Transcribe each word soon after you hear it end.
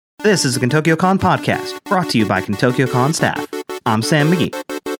This is the Kentokyocon podcast, brought to you by Kentokyocon staff. I'm Sam McGee.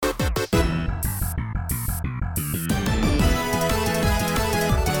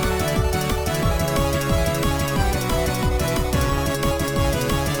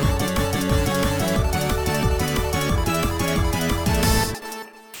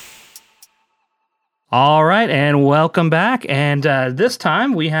 All right, and welcome back. And this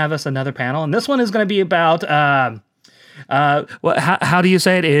time we have us another panel, and this one is going to be about how do you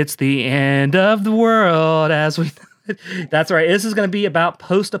say it? It's the end of the world as we. That's right. This is going to be about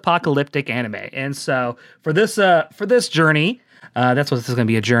post-apocalyptic anime, and so for this journey. That's what this is going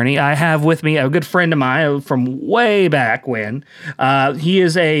to be, a journey. I have with me a good friend of mine from way back when. He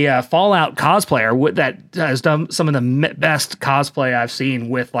is a Fallout cosplayer that has done some of the best cosplay I've seen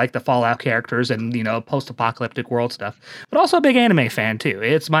with like the Fallout characters and, you know, post-apocalyptic world stuff, but also a big anime fan too.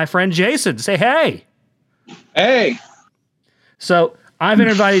 It's my friend Jason. Say hey. Hey. So I've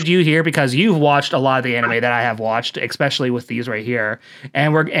invited you here because you've watched a lot of the anime that I have watched, especially with these right here,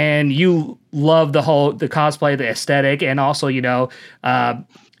 and you love the cosplay, the aesthetic, and also, you know,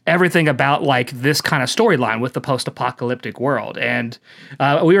 everything about like this kind of storyline with the post-apocalyptic world. And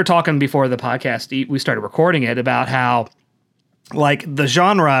we were talking before the podcast, we started recording it, about how like the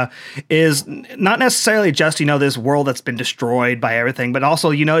genre is not necessarily just, you know, this world that's been destroyed by everything, but also,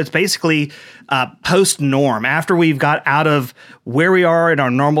 you know, it's basically post-norm after we've got out of where we are in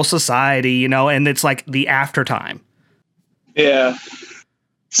our normal society, you know, and it's like the after time. Yeah.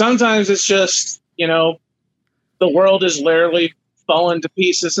 Sometimes it's just, you know, the world is literally falling to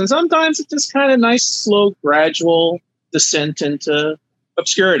pieces. And sometimes it's just kind of nice, slow, gradual descent into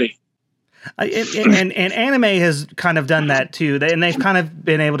obscurity. And anime has kind of done that too, and they've kind of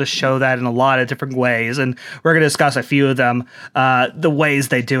been able to show that in a lot of different ways, and we're going to discuss a few of them, the ways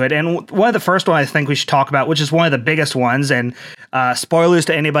they do it. And one of the first one I think we should talk about, which is one of the biggest ones, and spoilers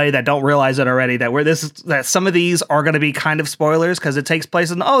to anybody that don't realize it already, that some of these are going to be kind of spoilers because it takes place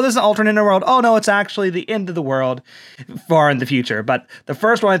in, this is an alternate world. Oh no, it's actually the end of the world far in the future. But the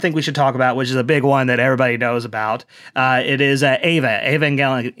first one I think we should talk about, which is a big one that everybody knows about, it is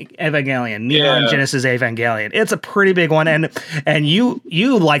Evangelion. Neon Genesis Evangelion. It's a pretty big one, and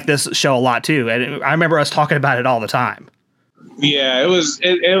you like this show a lot too. And I remember us talking about it all the time. Yeah,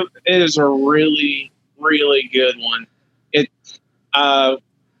 it is a really, really good one.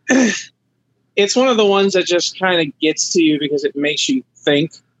 It's one of the ones that just kind of gets to you because it makes you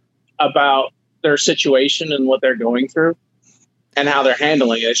think about their situation and what they're going through and how they're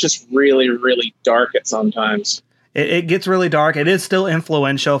handling it. It's just really, really dark at sometimes. It gets really dark. It is still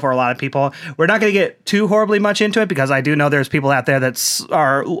influential for a lot of people. We're not going to get too horribly much into it because I do know there's people out there that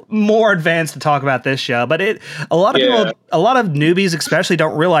are more advanced to talk about this show. But a lot of people, a lot of newbies especially,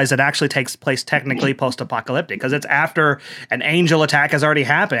 don't realize it actually takes place technically post-apocalyptic because it's after an angel attack has already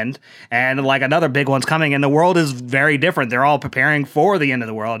happened and like another big one's coming, and the world is very different. They're all preparing for the end of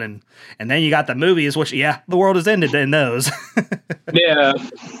the world, and then you got the movies, which the world is ended in those. Yeah.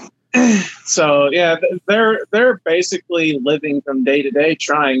 So yeah, they're basically living from day to day,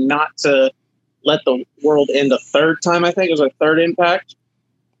 trying not to let the world end a third time. I think it was a third impact.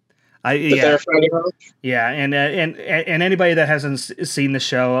 Yeah, and anybody that hasn't seen the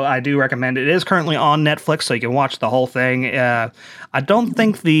show, I do recommend it. It is currently on Netflix, so you can watch the whole thing. I don't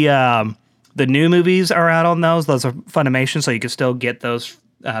think the new movies are out on those. Those are Funimation, so you can still get those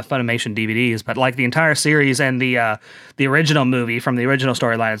Funimation DVDs, but like the entire series and the original movie from the original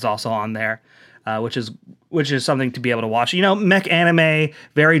storyline is also on there, which is something to be able to watch. You know, mech anime,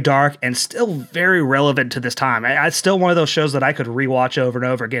 very dark and still very relevant to this time. It's still one of those shows that I could rewatch over and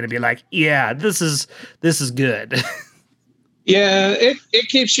over again and be like, yeah, this is good. Yeah, it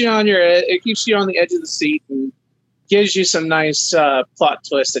keeps you on the edge of the seat and gives you some nice plot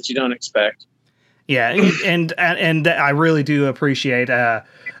twists that you don't expect. Yeah, and I really do appreciate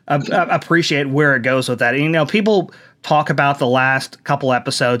where it goes with that. And, you know, people talk about the last couple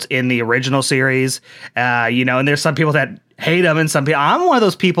episodes in the original series, you know, and there's some people that hate them and some people. I'm one of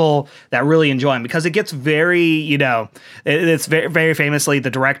those people that really enjoy them because it gets very, you know, it's very, very famously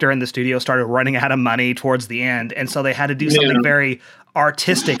the director and the studio started running out of money towards the end, and so they had to do something very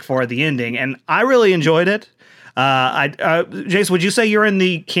artistic for the ending, and I really enjoyed it. Jason, would you say you're in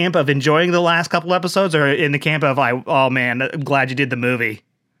the camp of enjoying the last couple episodes, or in the camp of oh man, I'm glad you did the movie?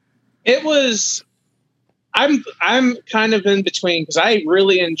 It was. I'm kind of in between because I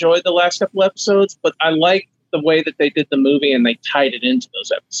really enjoyed the last couple episodes, but I like the way that they did the movie and they tied it into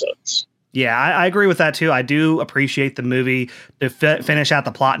those episodes. Yeah, I agree with that too. I do appreciate the movie to finish out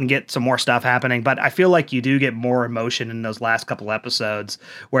the plot and get some more stuff happening, but I feel like you do get more emotion in those last couple episodes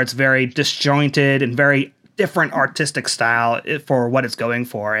where it's very disjointed and very different artistic style for what it's going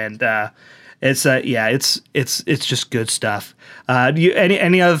for, and it's just good stuff.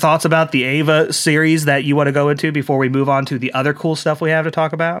 Any other thoughts about the Ava series that you want to go into before we move on to the other cool stuff we have to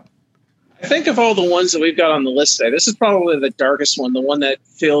talk about? I think of all the ones that we've got on the list today, this is probably the darkest one, the one that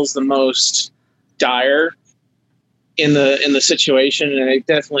feels the most dire in the situation, and it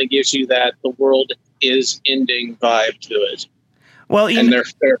definitely gives you that the world is ending vibe to it. Well, and they're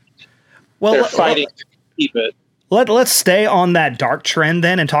fighting to keep it. Let's stay on that dark trend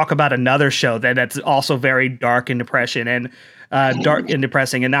then and talk about another show that's also very dark and depression and dark and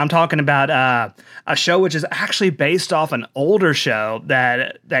depressing. And I'm talking about a show which is actually based off an older show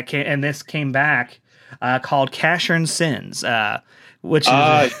that came back called Casshern Sins. Which is,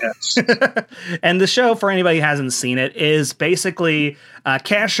 yes. And the show, for anybody who hasn't seen it, is basically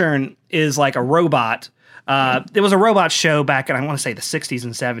Casshern is like a robot. It was a robot show back in, I want to say, the 60s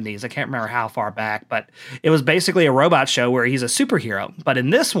and 70s. I can't remember how far back, but it was basically a robot show where he's a superhero. But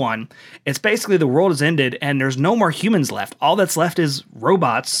in this one, it's basically the world has ended and there's no more humans left. All that's left is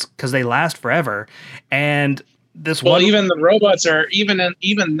robots because they last forever. And even the robots are even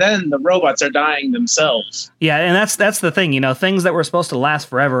then the robots are dying themselves. Yeah, and that's the thing, things that were supposed to last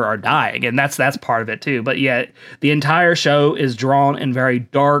forever are dying, and that's part of it too. But yet the entire show is drawn in very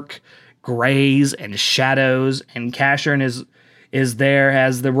dark grays and shadows, and Casshern is there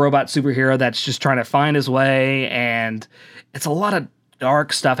as the robot superhero that's just trying to find his way, and it's a lot of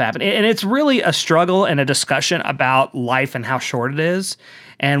dark stuff happening. And it's really a struggle and a discussion about life and how short it is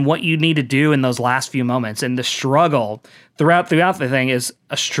and what you need to do in those last few moments. And the struggle throughout the thing is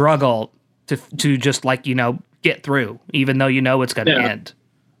a struggle to just get through, even though it's going to end.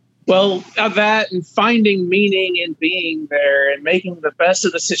 Well, that and finding meaning in being there and making the best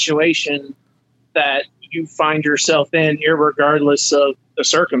of the situation that you find yourself in, irregardless of the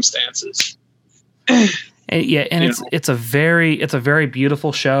circumstances. It's a very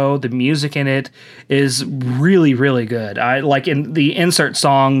beautiful show. The music in it is really, really good. I like in the insert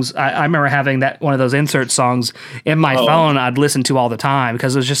songs. I remember having one of those insert songs in my phone. I'd listen to all the time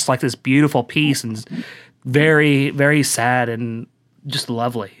because it was just like this beautiful piece and very, very sad and just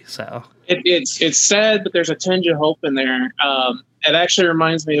lovely. So it's sad, but there's a tinge of hope in there. It actually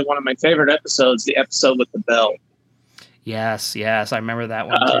reminds me of one of my favorite episodes, the episode with the bell. Yes, I remember that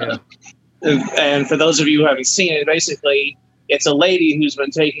one too. And for those of you who haven't seen it, basically, it's a lady who's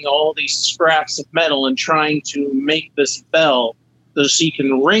been taking all these scraps of metal and trying to make this bell so she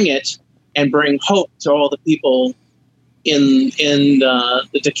can ring it and bring hope to all the people in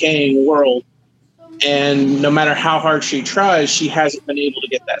the decaying world. And no matter how hard she tries, she hasn't been able to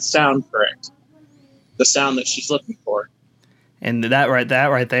get that sound correct, the sound that she's looking for. And that right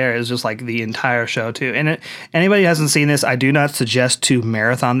there is just like the entire show too. And anybody who hasn't seen this, I do not suggest to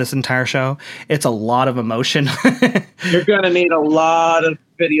marathon this entire show. It's a lot of emotion. You're going to need a lot of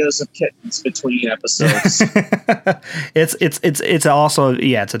videos of kittens between episodes. It's also,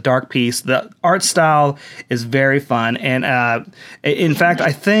 it's a dark piece. The art style is very fun. And in fact,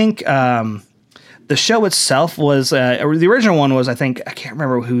 I think the show itself was, the original one was, I can't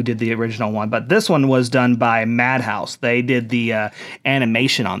remember who did the original one, but this one was done by Madhouse. They did the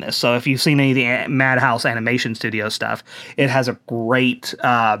animation on this. So if you've seen any of the Madhouse animation studio stuff, it has a great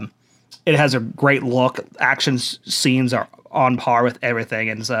look. Action scenes are on par with everything.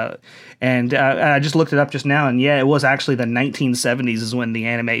 And I just looked it up just now, and it was actually the 1970s is when the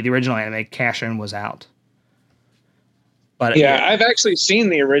original anime Casshern was out. But I've actually seen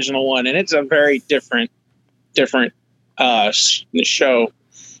the original one, and it's a very different show.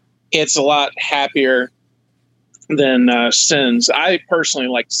 It's a lot happier than Sins. I personally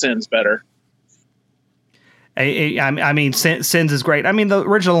like Sins better. I mean, Sins is great. I mean, the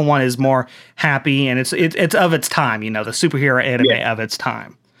original one is more happy, and it's of its time. The superhero anime of its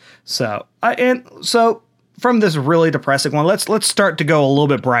time. So from this really depressing one, let's start to go a little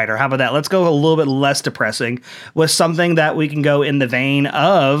bit brighter. How about that? Let's go a little bit less depressing with something that we can go in the vein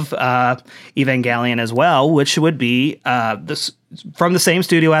of Evangelion as well, which would be this from the same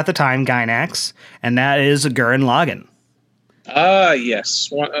studio at the time, Gainax, and that is Gurren Lagann.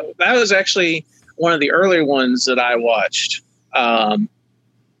 Yes. That was actually one of the early ones that I watched. I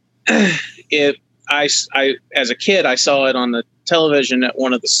as a kid, I saw it on the television at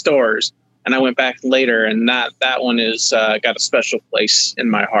one of the stores. And I went back later, and that one is got a special place in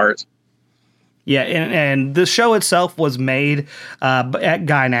my heart. Yeah, and the show itself was made at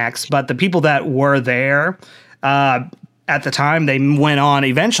Gainax, but the people that were there at the time, they went on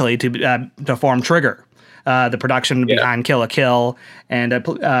eventually to form Trigger. the production behind Kill la Kill, and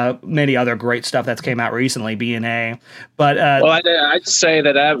many other great stuff that's came out recently. B&A, but I'd say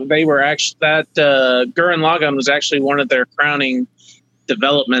that they were actually Gurren Lagann was actually one of their crowning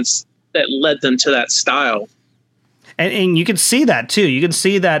developments that led them to that style. And you can see that too. You can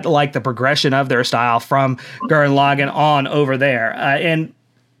see that like the progression of their style from Gurren Lagann on over there.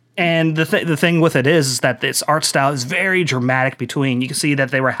 And the thing with it is that this art style is very dramatic between. You can see that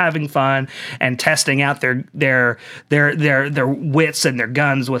they were having fun and testing out their wits and their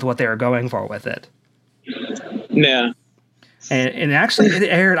guns with what they were going for with it. Yeah. And actually, it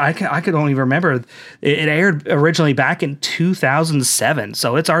aired. I could only remember it aired originally back in 2007,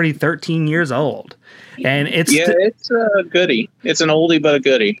 so it's already 13 years old, and it's a goodie. It's an oldie but a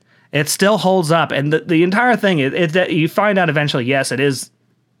goodie. It still holds up, and the entire thing is that you find out eventually. Yes, it is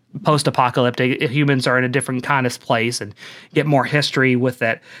post-apocalyptic. Humans are in a different kind of place and get more history with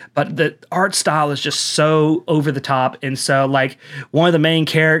it, but the art style is just so over the top. And so like one of the main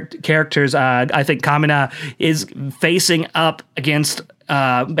characters, I think Kamina, is facing up against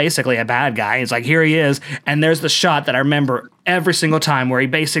basically a bad guy. It's like, here he is, and there's the shot that I remember every single time where he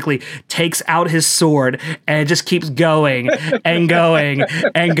basically takes out his sword and it just keeps going and going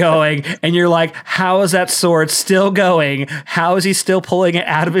and going, and you're like, how is that sword still going? How is he still pulling it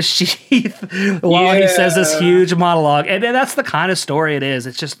out of his sheath while he says this huge monologue? And that's the kind of story it is.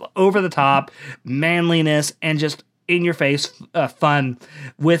 It's just over the top manliness and just in your face fun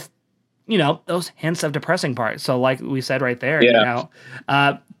with those hints of depressing parts. So like we said right there, well,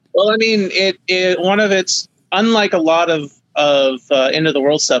 I mean, it one of its, unlike a lot of end of the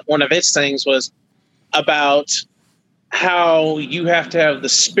world stuff, one of its things was about how you have to have the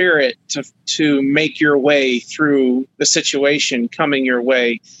spirit to make your way through the situation coming your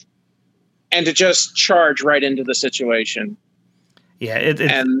way and to just charge right into the situation. Yeah.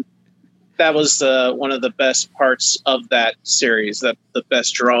 And that was one of the best parts of that series, the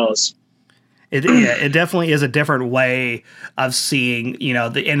best draws. It definitely is a different way of seeing,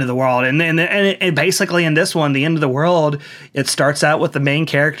 the end of the world. And basically in this one, the end of the world, it starts out with the main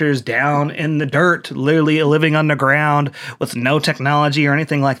characters down in the dirt, literally living underground with no technology or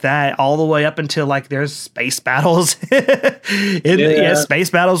anything like that, all the way up until like there's space battles. Space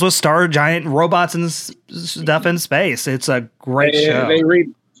battles with giant robots and stuff in space. It's a great show.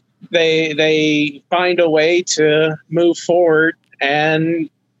 They find a way to move forward, and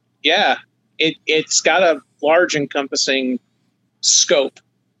it's got a large encompassing scope,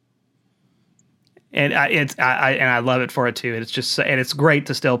 and I love it for it too. It's just, and it's great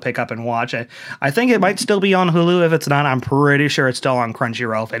to still pick up and watch it. I think it might still be on Hulu. If it's not, I'm pretty sure it's still on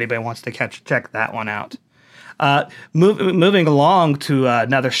Crunchyroll. If anybody wants to check that one out. Moving along to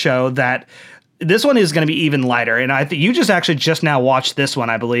another show that. This one is going to be even lighter, and I think you just now watched this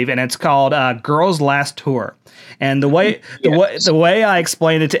one, I believe, and it's called Girls' Last Tour. And the way I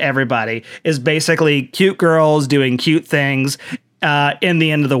explain it to everybody is basically cute girls doing cute things in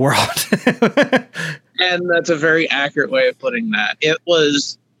the end of the world. And that's a very accurate way of putting that. It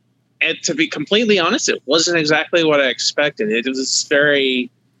was, and to be completely honest, it wasn't exactly what I expected. It was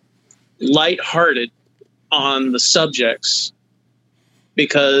very lighthearted on the subjects,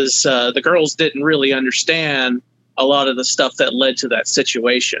 because the girls didn't really understand a lot of the stuff that led to that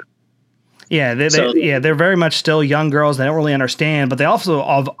situation. Yeah, they're very much still young girls. They don't really understand, but they also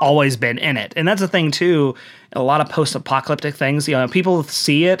have always been in it. And that's the thing too. A lot of post-apocalyptic things, people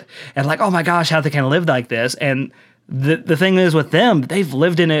see it and like, oh my gosh, how they can live like this. And the thing is with them, they've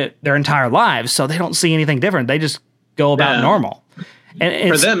lived in it their entire lives, so they don't see anything different. They just go about normal.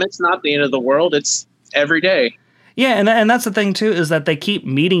 And for them, it's not the end of the world. It's every day. Yeah, and that's the thing too, is that they keep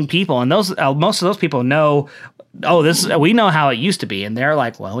meeting people, and most of those people know, we know how it used to be, and they're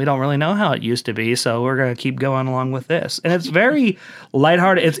like, well, we don't really know how it used to be, so we're gonna keep going along with this. And it's very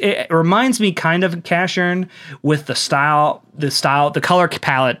lighthearted. It reminds me kind of Cashern with the color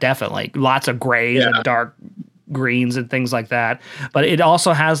palette, definitely lots of grays and dark greens and things like that. But it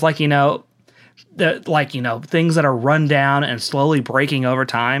also has things that are run down and slowly breaking over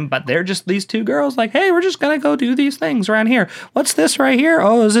time, but they're just these two girls like, hey, we're just gonna go do these things around here. What's this right here?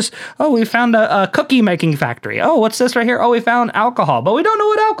 We found a cookie making factory. Oh, what's this right here? Oh, we found alcohol, but we don't know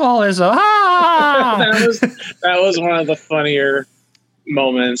what alcohol is. So that was one of the funnier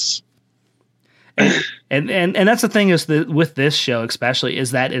moments. And that's the thing is that with this show especially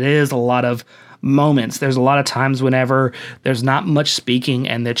is that it is a lot of moments. There's a lot of times whenever there's not much speaking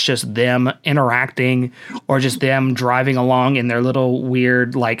and it's just them interacting or just them driving along in their little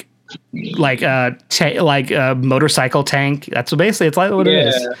weird motorcycle tank. That's basically it's like what it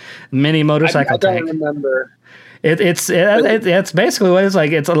is. Mini motorcycle tank. I don't remember. It's basically what it's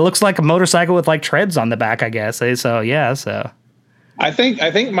like. It looks like a motorcycle with like treads on the back, I guess. So yeah, so I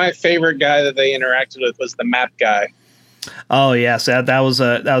think my favorite guy that they interacted with was the map guy. Oh yes, that was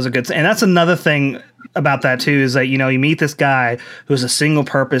a good thing. And that's another thing about that too, is that, you know, you meet this guy who's a single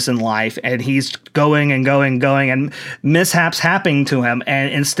purpose in life, and he's going and and mishaps happening to him,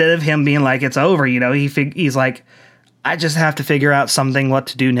 and instead of him being like it's over, you know, he's like, I just have to figure out what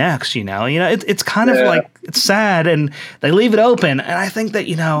to do next, you know. It's kind of like, it's sad, and they leave it open, and I think that,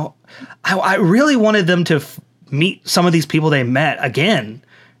 you know, I really wanted them to meet some of these people they met again.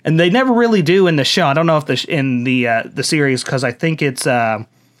 And they never really do in the show. I don't know if in the series, because I think it's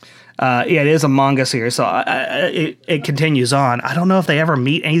it is a manga series, so it continues on. I don't know if they ever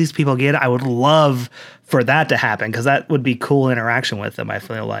meet any of these people again. I would love for that to happen, because that would be cool interaction with them, I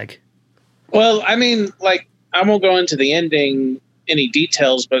feel like. Well, I mean, like, I won't go into the ending, any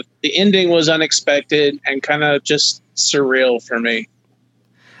details, but the ending was unexpected and kind of just surreal for me.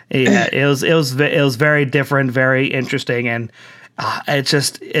 Yeah, it was very different, very interesting, and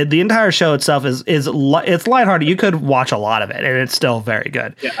the entire show itself it's lighthearted. You could watch a lot of it, and it's still very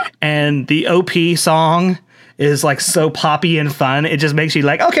good. Yeah. And the OP song is like so poppy and fun. It just makes you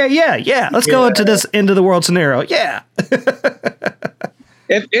like, okay, yeah, let's go into this end of the world scenario. Yeah.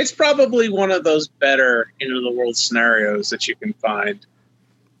 It's probably one of those better end of the world scenarios that you can find,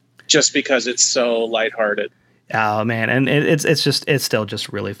 just because it's so lighthearted. Oh man, and it's still just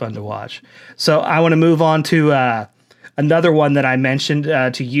really fun to watch. So I want to move on to another one that I mentioned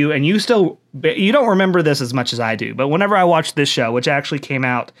to you, and you don't remember this as much as I do, but whenever I watched this show, which actually came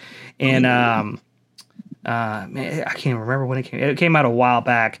out in man, I can't remember when it came. It came out a while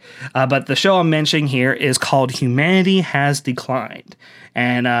back, but the show I'm mentioning here is called Humanity Has Declined,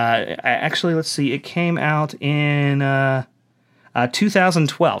 and actually, let's see, it came out in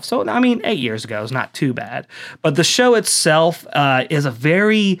 2012. So I mean, 8 years ago is not too bad, but the show itself is a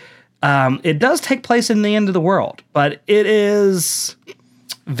very it does take place in the end of the world, but it is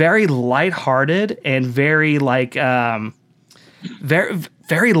very lighthearted and very like very,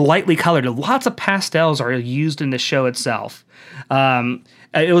 very lightly colored. Lots of pastels are used in the show itself.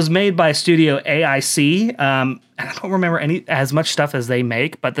 It was made by Studio AIC. And I don't remember as much stuff as they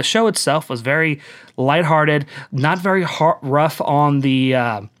make, but the show itself was very lighthearted, not very rough on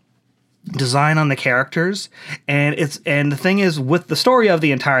the design on the characters, and the thing is, with the story of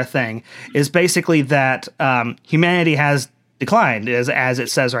the entire thing is basically that humanity has declined, as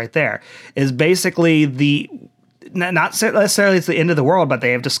it says right there, is basically not necessarily it's the end of the world, but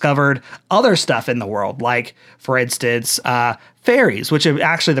they have discovered other stuff in the world, like, for instance, fairies, which are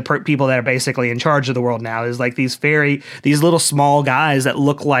actually the people that are basically in charge of the world now, is like these little small guys that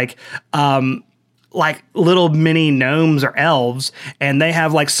look like little mini gnomes or elves, and they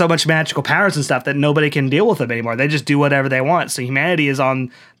have like so much magical powers and stuff that nobody can deal with them anymore. They just do whatever they want. So humanity is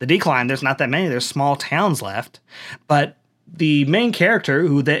on the decline. There's not that many. There's small towns left. But the main character,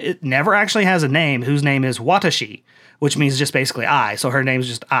 who it never actually has a name, whose name is Watashi, which means just basically I. So her name's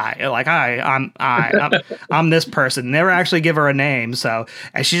just I. Like I'm this person. Never actually give her a name. So,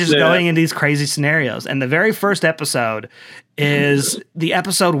 and she's just going in these crazy scenarios. And the very first episode is the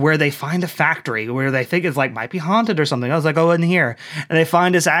episode where they find a factory where they think it's like might be haunted or something. I was like, go in here, and they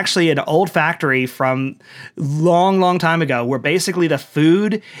find it's actually an old factory from long time ago, where basically the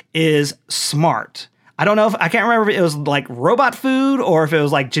food is smart. I don't know I can't remember if it was like robot food or if it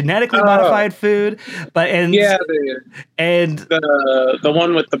was like genetically modified food, but and the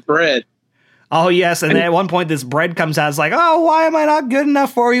one with the bread. Oh yes, and then at one point this bread comes out. It's like, oh, why am I not good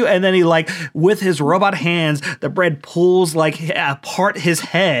enough for you? And then he like with his robot hands, the bread pulls like apart his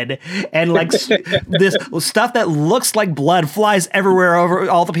head, and like this stuff that looks like blood flies everywhere over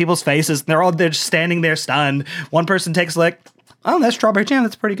all the people's faces. And they're just standing there stunned. One person takes like, oh, that's strawberry jam.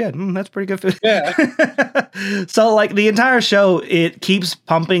 That's pretty good. That's pretty good food. Yeah. So, like, the entire show, it keeps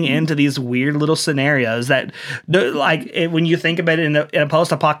pumping into these weird little scenarios that, like, when you think about it in a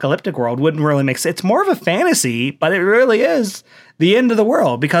post-apocalyptic world, wouldn't really make sense. It's more of a fantasy, but it really is the end of the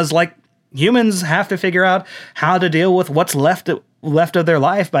world, because, like, humans have to figure out how to deal with what's left of their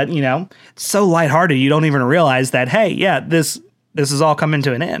life. But, you know, it's so lighthearted, you don't even realize that, hey, yeah, this is all coming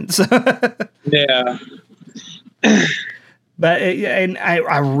to an end. So yeah. But and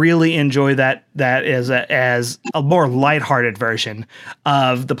I really enjoy that as a more lighthearted version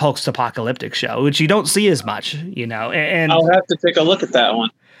of the post-apocalyptic show, which you don't see as much, you know. And I'll have to take a look at that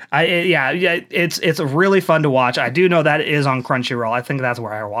one. It's really fun to watch. I do know that it is on Crunchyroll. I think that's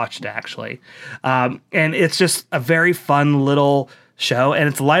where I watched it, actually. And it's just a very fun little show, and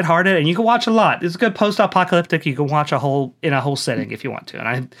it's lighthearted, and you can watch a lot. It's a good post-apocalyptic. You can watch a whole sitting if you want to.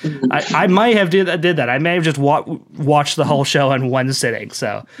 And I might have did that. I may have just watched the whole show in one sitting.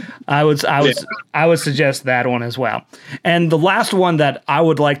 So I would suggest that one as well. And the last one that I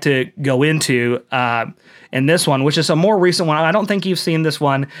would like to go into in this one, which is a more recent one. I don't think you've seen this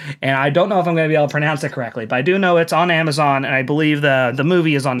one, and I don't know if I'm going to be able to pronounce it correctly, but I do know it's on Amazon, and I believe the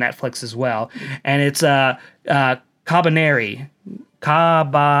movie is on Netflix as well. And it's Cabaneri,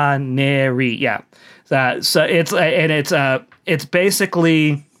 yeah. So it's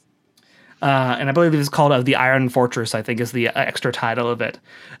basically, and I believe it's called The Iron Fortress, I think is the extra title of it.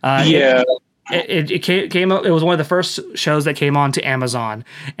 It came up. It was one of the first shows that came on to Amazon,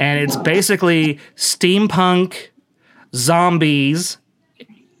 and it's basically steampunk zombies,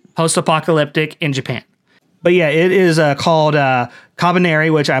 post-apocalyptic in Japan. But yeah, it is called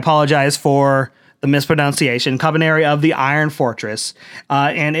Cabaneri, which I apologize for the mispronunciation. Cabaneri of the Iron Fortress,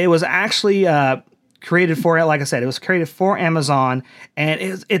 and it was actually created for, like I said, it was created for Amazon, and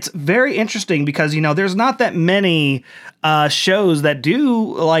it's very interesting because, you know, there's not that many shows that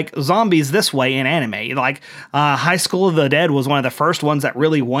do like zombies this way in anime. Like High School of the Dead was one of the first ones that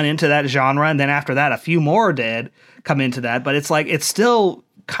really went into that genre, and then after that, a few more did come into that. But it's like it's still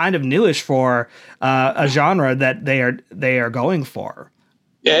kind of newish for a genre that they are going for.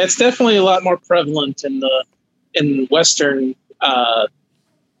 Yeah, it's definitely a lot more prevalent in Western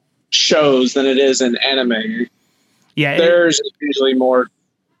shows than it is in anime. Yeah, there's usually more.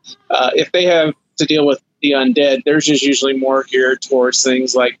 If they have to deal with the undead, theirs is usually more geared towards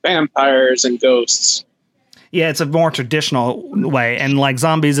things like vampires and ghosts. Yeah, it's a more traditional way, and like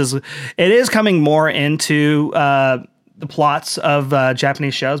zombies it is coming more into the plots of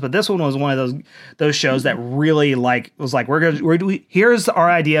Japanese shows, but this one was one of those shows that really was like here's our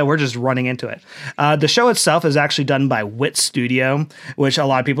idea, we're just running into it. The show itself is actually done by Wit Studio, which a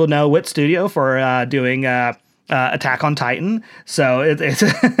lot of people know Wit Studio for doing Attack on Titan. So it's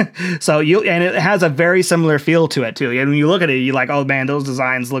and it has a very similar feel to it too. And when you look at it, you're like, oh man, those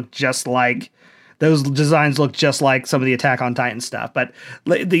designs look just like some of the Attack on Titan stuff. But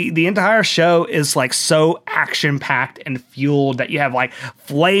the entire show is like so action packed and fueled that you have like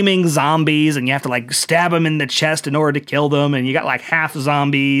flaming zombies, and you have to like stab them in the chest in order to kill them. And you got like half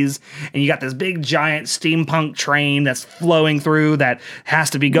zombies, and you got this big giant steampunk train that's flowing through that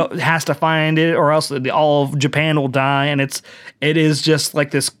has to find it, or else all of Japan will die. And it is just like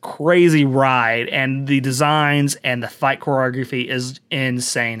this crazy ride, and the designs and the fight choreography is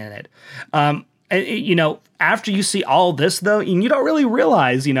insane in it. You know, after you see all this, though, and you don't really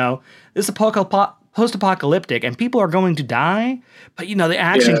realize, you know, this is post-apocalyptic and people are going to die, but, you know, the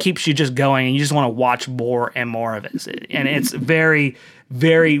action keeps you just going, and you just want to watch more and more of it. And it's very,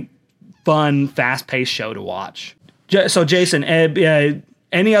 very fun, fast-paced show to watch. So, Jason,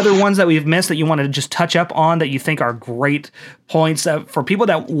 any other ones that we've missed that you want to just touch up on that you think are great points for people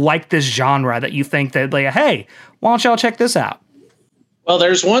that like this genre, that you think that, like, hey, why don't y'all check this out? Well,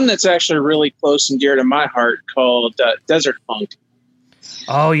 there's one that's actually really close and dear to my heart called Desert Punk.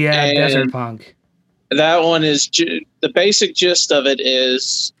 Oh, yeah, and Desert Punk. That one is the basic gist of it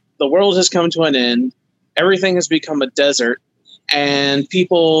is the world has come to an end. Everything has become a desert, and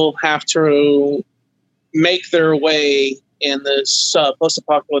people have to make their way in this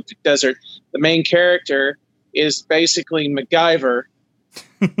post-apocalyptic desert. The main character is basically MacGyver,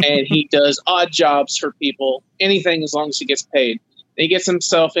 and he does odd jobs for people, anything as long as he gets paid. He gets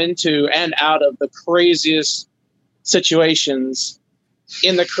himself into and out of the craziest situations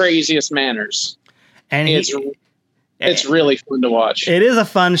in the craziest manners. And it's really fun to watch. It is a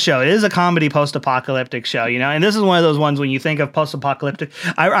fun show. It is a comedy post-apocalyptic show, you know. And this is one of those ones when you think of post-apocalyptic,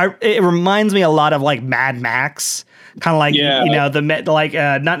 it reminds me a lot of like Mad Max. Kind of like, you know,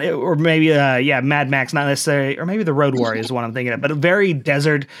 Mad Max, not necessarily, or maybe the Road Warrior is what I'm thinking of, but a very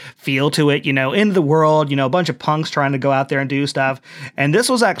desert feel to it, you know, in the world, you know, a bunch of punks trying to go out there and do stuff. And this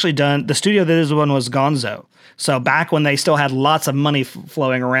was actually done, the studio that this one was Gonzo. So back when they still had lots of money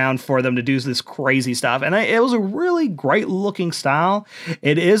flowing around for them to do this crazy stuff. And it was a really great looking style.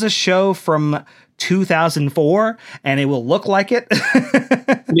 It is a show from 2004, and it will look like it.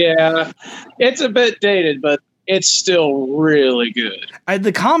 Yeah, it's a bit dated, but it's still really good.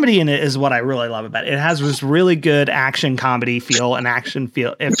 The comedy in it is what I really love about it. It has this really good action comedy feel and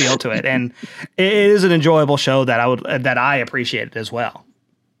feel to it, and it is an enjoyable show that I appreciated as well.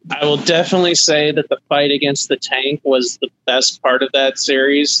 I will definitely say that the fight against the tank was the best part of that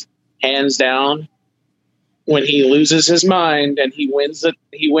series, hands down. When he loses his mind and he wins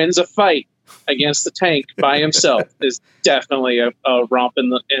a fight against the tank by himself is definitely a romp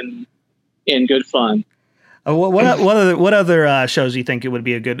in good fun. What other shows do you think it would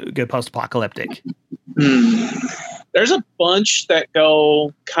be a good post-apocalyptic? There's a bunch that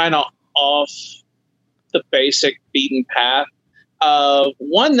go kind of off the basic beaten path.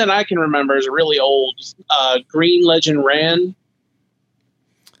 One that I can remember is really old. Green Legend Ran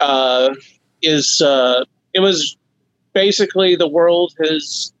it was basically the world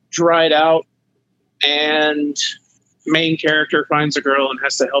has dried out, and main character finds a girl and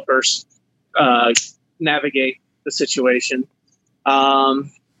has to help her navigate the situation.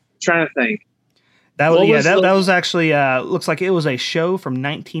 Trying to think. That was actually looks like it was a show from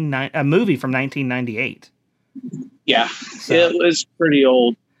a movie from 1998. Yeah, so, it was pretty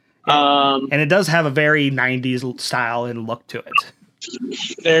old. And it does have a very 90s style and look to it.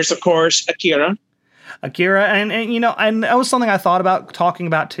 There's, of course, Akira, and that was something I thought about talking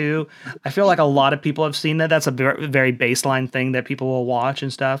about too. I feel like a lot of people have seen that. That's a very baseline thing that people will watch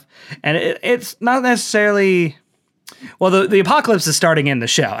and stuff. And it's not necessarily... Well, the apocalypse is starting in the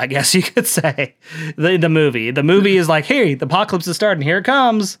show, I guess you could say. The movie. The movie is like, hey, the apocalypse is starting. Here it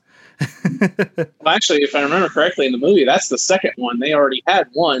comes. Well, actually, if I remember correctly, in the movie, that's the second one. They already had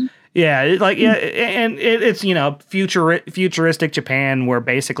one. Yeah, and it's futuristic Japan where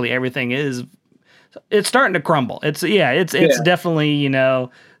basically everything it's starting to crumble. It's definitely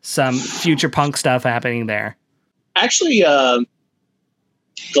some future punk stuff happening there. Actually,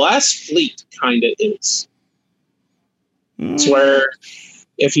 Glass Fleet kind of is. It's where,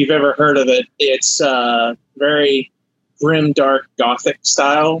 if you've ever heard of it, it's very grim, dark, gothic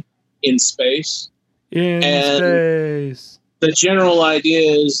style in space. Space. The general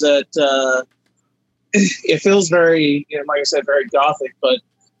idea is that it feels very, like I said, very gothic, but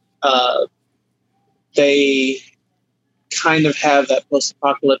they kind of have that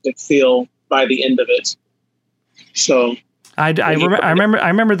post-apocalyptic feel by the end of it. So... I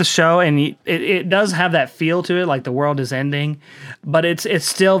remember the show, and it does have that feel to it, like the world is ending, but it's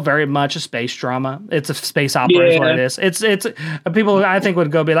still very much a space drama. It's a space opera, is what it is. It's people I think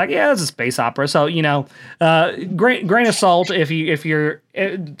would go be like, yeah, it's a space opera. So grain of salt if you're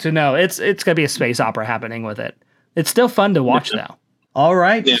to know it's gonna be a space opera happening with it. It's still fun to watch though. All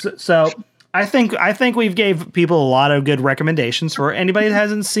right, so. I think we've gave people a lot of good recommendations for anybody that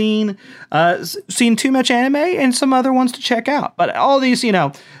hasn't seen too much anime and some other ones to check out. But all these,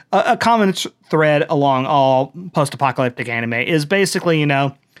 a common thread along all post-apocalyptic anime is basically,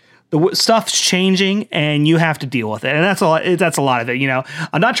 the stuff's changing and you have to deal with it. And that's a lot of it.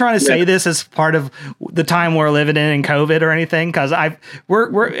 I'm not trying to say this as part of the time we're living in COVID or anything, because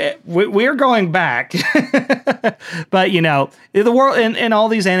we're going back. But the world in all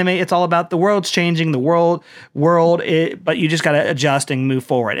these anime, it's all about the world's changing, but you just got to adjust and move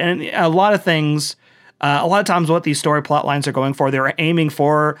forward. And a lot of things, a lot of times what these story plot lines are going for, they're aiming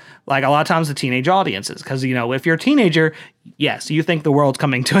for, like, a lot of times the teenage audiences. Because, if you're a teenager, yes, you think the world's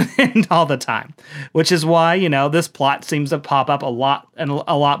coming to an end all the time. Which is why, this plot seems to pop up a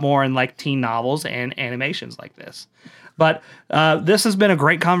lot more in, like, teen novels and animations like this. But this has been a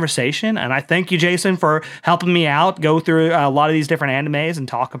great conversation, and I thank you, Jason, for helping me out, go through a lot of these different animes and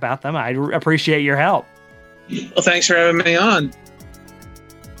talk about them. I appreciate your help. Well, thanks for having me on.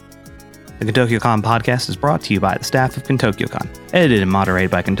 The Kentokyocon podcast is brought to you by the staff of Kentokyocon, edited and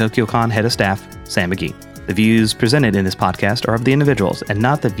moderated by Kentokyocon head of staff, Sam McGee. The views presented in this podcast are of the individuals and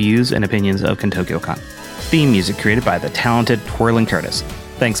not the views and opinions of Kentokyocon. Theme music created by the talented Twirling Curtis.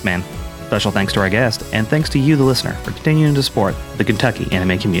 Thanks, man. Special thanks to our guest, and thanks to you, the listener, for continuing to support the Kentucky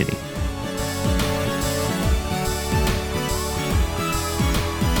anime community.